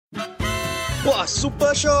Wow,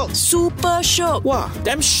 super Shiok. Super Shiok. Wow,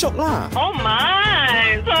 damn Shiok lah. Oh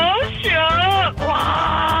my, so Shiok.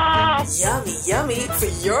 Wow. Yummy, yummy for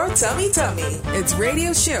your tummy. It's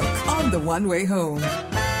Radio Shiok on the One Way Home.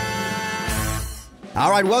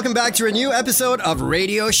 Alright, welcome back to a new episode of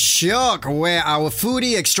Radio Shiok, where our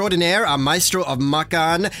foodie extraordinaire, our maestro of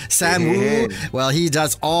makan, Sam Wu, well, he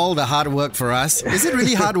does all the hard work for us. Is it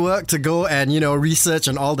really hard work to go and, research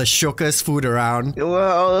on all the Shiokest food around?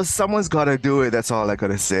 Well, someone's gotta do it, that's all I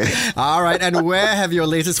gotta say. Alright, and where have your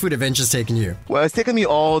latest food adventures taken you? Well, it's taken me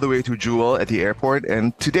all the way to Jewel at the airport,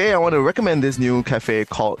 and today I want to recommend this new cafe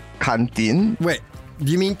called Kantin. Wait,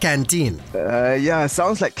 do you mean canteen? Yeah, it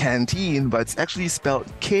sounds like canteen, but it's actually spelled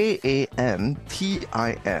Kantin.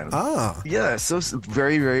 Ah. Yeah, so it's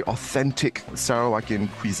very, very authentic Sarawakian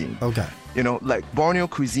cuisine. Okay. Like Borneo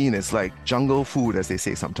cuisine is like jungle food, as they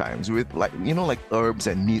say sometimes, with like herbs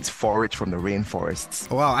and meats foraged from the rainforests.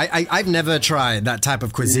 Wow, I've never tried that type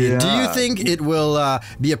of cuisine. Yeah. Do you think it will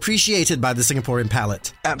be appreciated by the Singaporean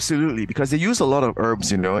palate? Absolutely, because they use a lot of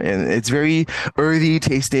herbs, and it's very earthy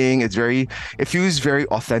tasting. It feels very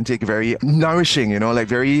authentic, very nourishing, like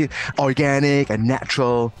very organic and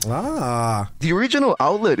natural. Ah. The original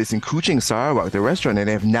outlet is in Kuching, Sarawak, the restaurant, and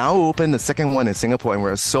they have now opened the second one in Singapore, and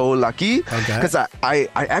we're so lucky. Because I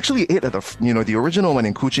actually ate at the original one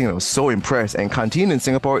in Kuching, and I was so impressed. And Kantin in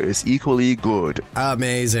Singapore is equally good.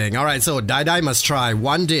 Amazing. All right, so Dai must try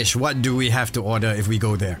one dish. What do we have to order if we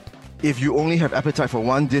go there? If you only have appetite for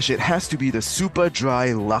one dish, it has to be the super dry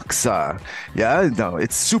laksa. Yeah, no,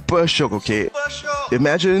 it's super Shiok, okay? Super Shiok.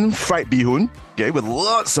 Imagine fried bihun, okay, with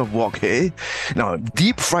lots of wok, okay? Now,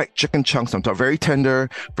 deep fried chicken chunks on top, very tender,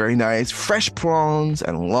 very nice, fresh prawns,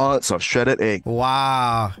 and lots of shredded egg.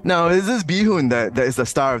 Wow. Now, it's this bihun that is the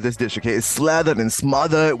star of this dish, okay? It's slathered and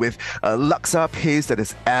smothered with a laksa paste that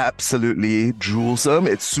is absolutely droolsome.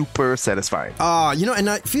 It's super satisfying. And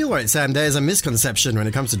I feel like, Sam, there's a misconception when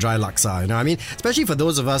it comes to dry laksa. Especially for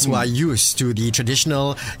those of us who are used to the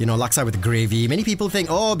traditional, laksa with gravy. Many people think,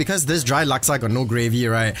 because this dry laksa got no gravy,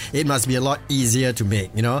 right? It must be a lot easier to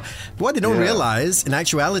make, But what they don't realize, in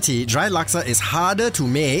actuality, dry laksa is harder to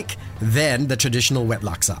make than the traditional wet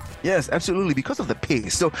laksa. Yes, absolutely, because of the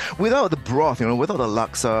paste. So without the broth, without the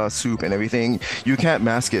laksa soup and everything, you can't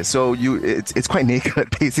mask it. So it's quite naked,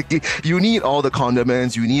 basically. You need all the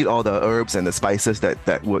condiments, you need all the herbs and the spices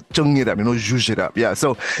that would zheng it up, zhuzh it up. Yeah,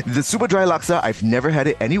 so the super dry laksa, I've never had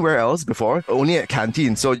it anywhere else before, only at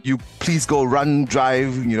Kantin. So you please go run,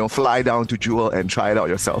 drive, fly down to Jewel and try it out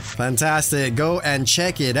yourself. Fantastic. Go and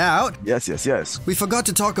check it out. Yes. We forgot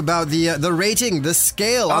to talk about the rating, the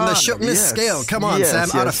scale on the Shiokness scale. Come on, Sam.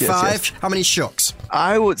 Out of 5, how many Shioks?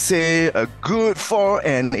 I would say a good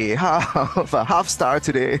 4.5, a half star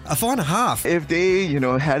today. A 4.5? If they,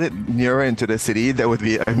 had it nearer into the city, that would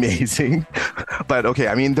be amazing. But okay,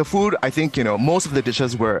 I mean, the food, I think, most of the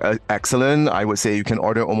dishes were excellent. I would say you can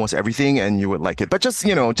order almost everything and you would like it. But just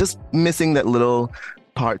missing that little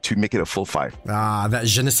part to make it a full 5. That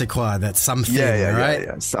je ne sais quoi, that something, right?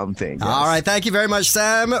 Yeah, something. Yes. All right, thank you very much,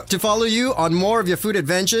 Sam. To follow you on more of your food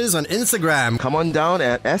adventures on Instagram, come on down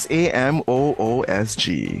at SAMOOSG.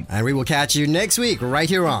 And we will catch you next week right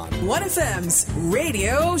here on 1FM's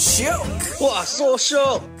Radio Shiok. Wow, so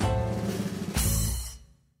Shiok.